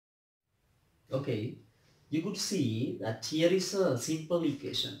Okay, you could see that here is a simple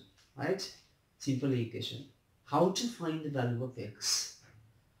equation, right? Simple equation. How to find the value of x?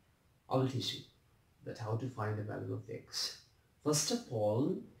 I will teach you that how to find the value of x. First of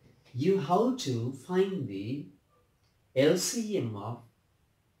all, you have to find the LCM of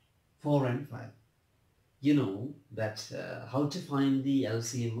 4 and 5. You know that how to find the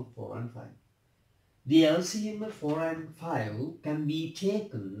LCM of 4 and 5. The LCM of 4 and 5 can be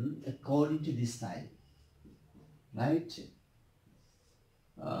taken according to this style, right?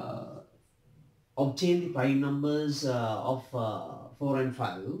 Obtain the prime numbers of 4 and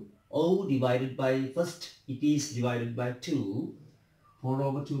 5. O divided by, first it is divided by 2, 4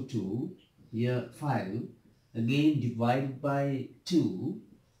 over 2, 2, here 5, again divided by 2,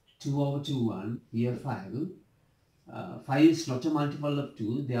 2 over 2, 1, here 5. 5 is not a multiple of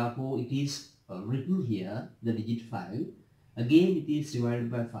 2, therefore it is written here, the digit 5. Again it is divided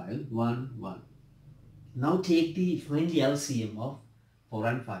by 5, 1, 1. Now find the LCM of 4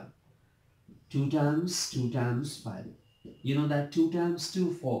 and 5. 2 times 5. You know that 2 times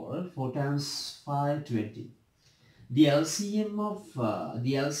 2, 4, 4 times 5, 20. The LCM of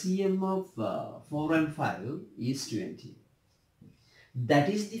 4 and 5 is 20. That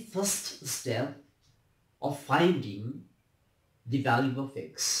is the first step of finding the value of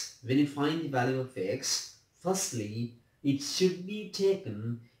x. When you find the value of x, firstly, it should be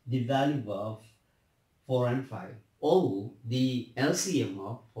taken the value of 4 and 5, or the LCM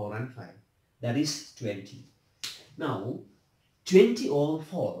of 4 and 5. That is 20. Now, 20 over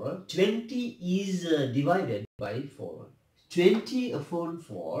 4, 20 is divided by 4. 20 upon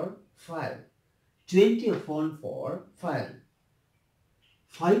 4, 5. 20 upon 4, 5.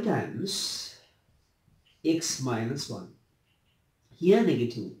 5 times x minus 1. Here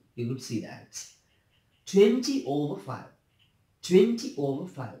negative, you could see that. 20 over 5. 20 over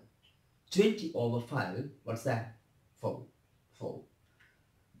 5. 20 over 5, what's that? 4. 4.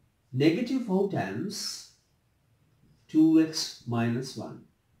 Negative 4 times 2x minus 1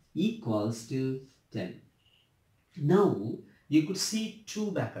 equals to 10. Now, you could see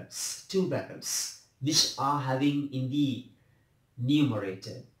two brackets which are having in the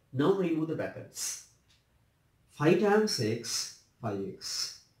numerator. Now remove the brackets. 5 times x,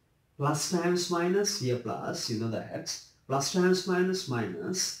 5x. Plus times minus, here plus, you know that. Plus times minus,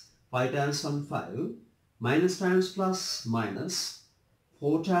 minus. 5 times 1, 5. Minus times plus, minus.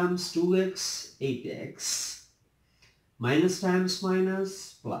 4 times 2x, 8x. Minus times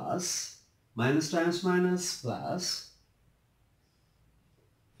minus, plus. Minus times minus, plus.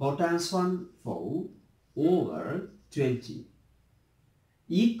 4 times 1, 4. Over 20.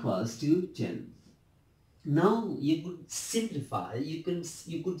 Equals to 10. Now you could simplify, you can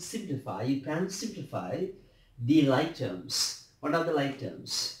simplify the like terms. What are the like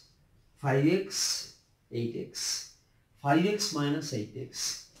terms? 5x, 8x. 5x minus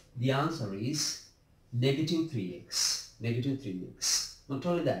 8x. The answer is negative 3x. Negative 3x. Not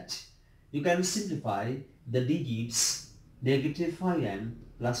only that, you can simplify the digits negative 5 and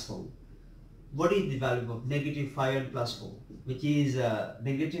plus 4. What is the value of negative 5 and plus 4? Which is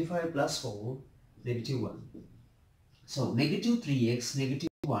negative 5 plus 4, negative 1. So negative 3x, negative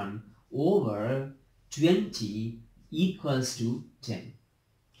 1 over 20 equals to 10.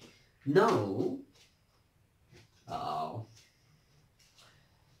 Now, how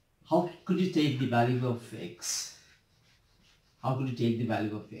could you take the value of x? How could you take the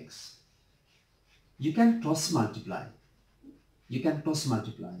value of x? You can cross multiply. You can cross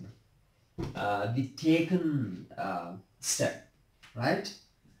multiply the taken step, right?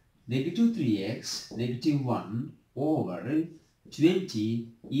 Negative 3x, negative 1 over 20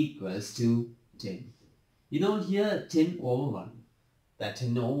 equals to 10. You know here 10 over 1, that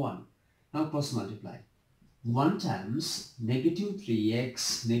 10 over 1. Now cross multiply. 1 times negative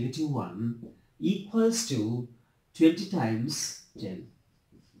 3x, negative 1 equals to 20 times 10.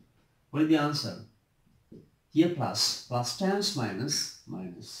 What is the answer? Here plus times minus,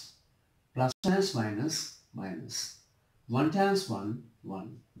 minus. Plus times minus, minus. 1 times 1,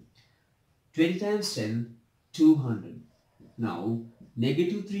 1. 20 times 10, 200. Now,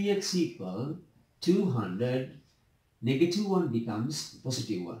 negative 3x equal 200. Negative 1 becomes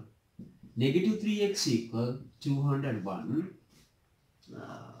positive 1. Negative 3x equal 201.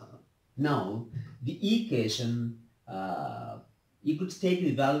 Now, the equation, you could take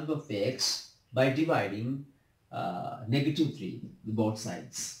the value of x by dividing negative 3, both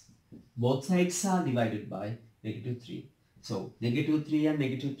sides. Both sides are divided by negative 3. So, negative 3 and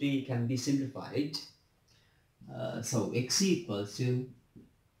negative 3 can be simplified. So, x equals to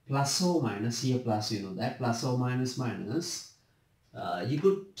plus or minus, here plus, you know that, plus or minus minus You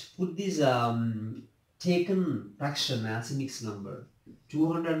could put this taken fraction as a mixed number.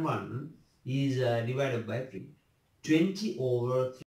 201 is divided by 3. 20 over 3